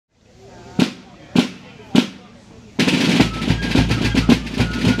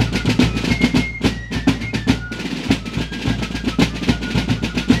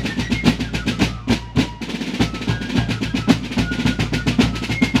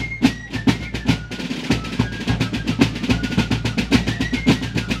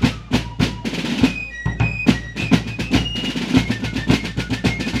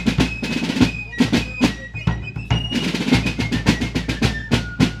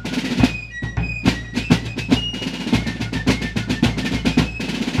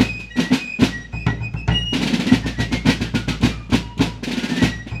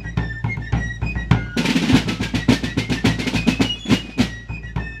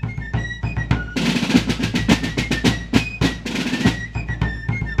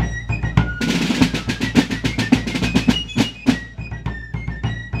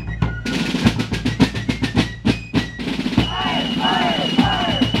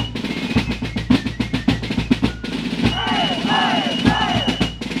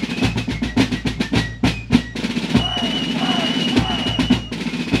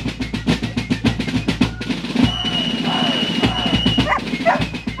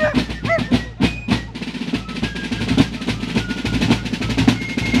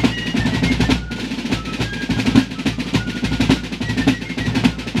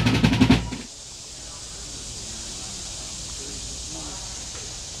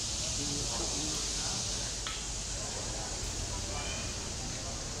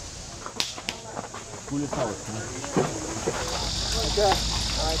coole Faust. Ne?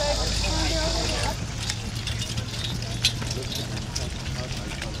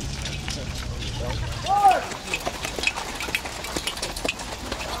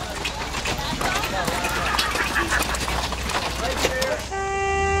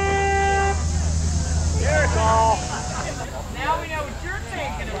 Now we know what you're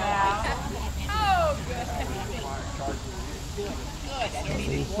thinking about. Oh, good.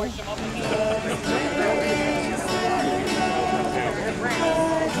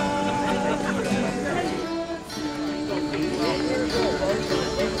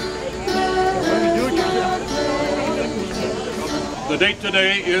 The date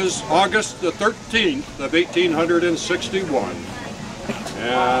today is August the 13th of 1861.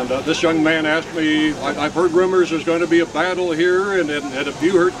 And this young man asked me, I've heard rumors there's going to be a battle here, and have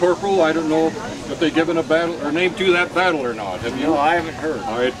you heard, Corporal? I don't know if they've given a battle or name to that battle or not. Have you? No, I haven't heard.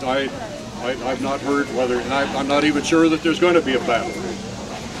 I've not heard whether, and I'm not even sure that there's going to be a battle.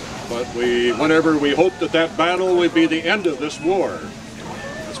 But whenever we hope that battle would be the end of this war.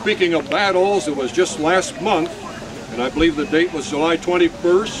 Speaking of battles, it was just last month, and I believe the date was July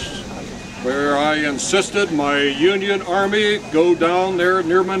 21st, where I insisted my Union Army go down there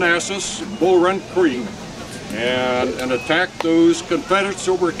near Manassas, Bull Run Creek, and attack those Confederates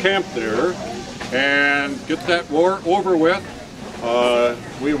that were camped there and get that war over with.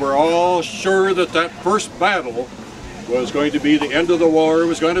 We were all sure that that first battle was going to be the end of the war. It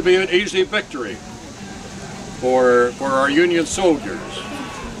was going to be an easy victory for our Union soldiers.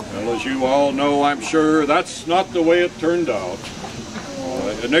 Well, as you all know, I'm sure that's not the way it turned out.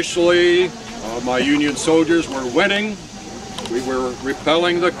 Initially, my Union soldiers were winning. We were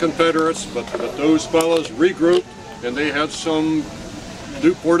repelling the Confederates, but those fellows regrouped, and they had some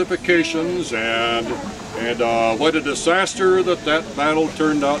new fortifications, and what a disaster that battle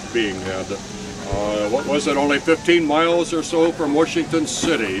turned out being. What was it, only 15 miles or so from Washington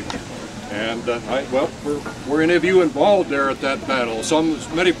City. And were any of you involved there at that battle?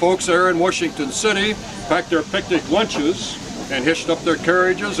 Many folks there in Washington City packed their picnic lunches and hitched up their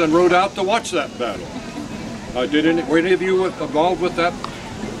carriages and rode out to watch that battle. Were any of you involved with that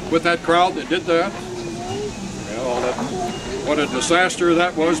crowd that did that? Well, what a disaster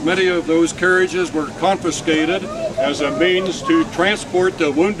that was. Many of those carriages were confiscated as a means to transport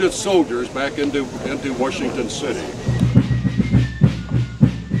the wounded soldiers back into Washington City.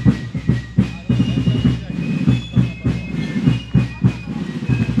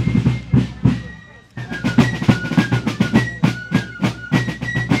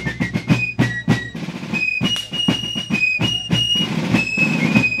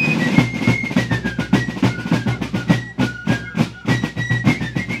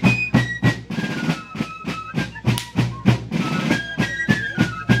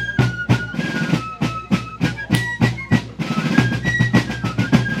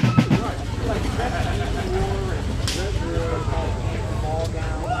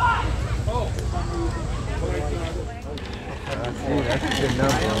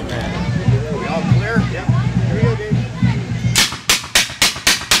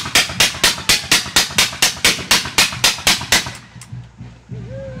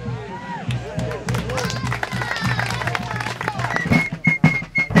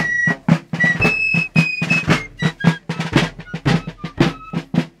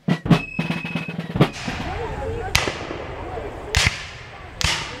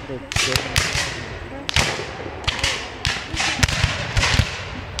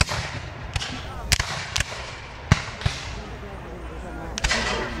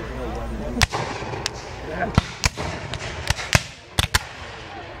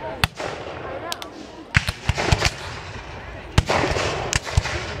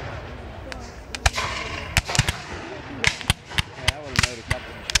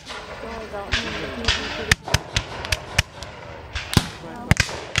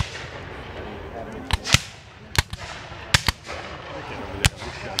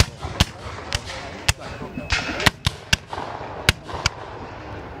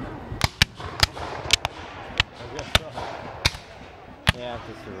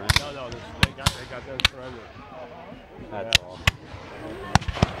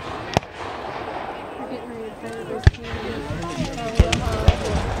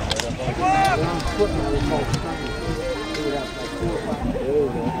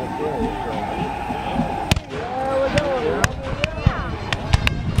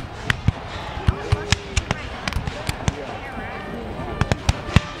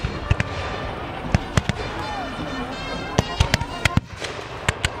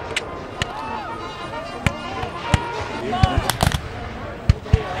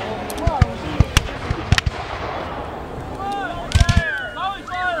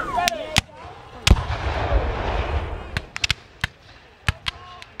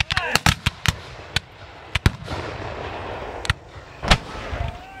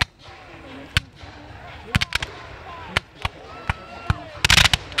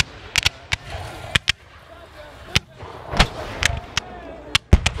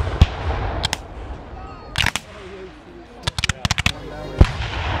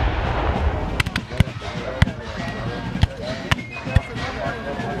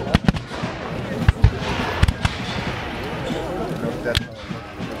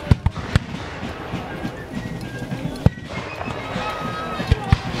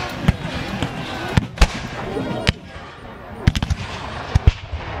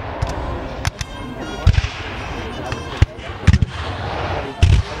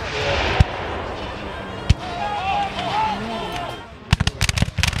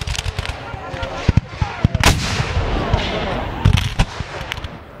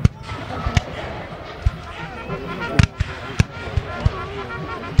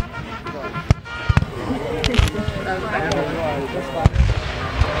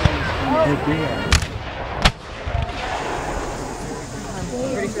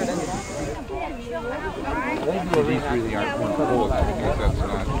 Pretty good. They do a reenactment.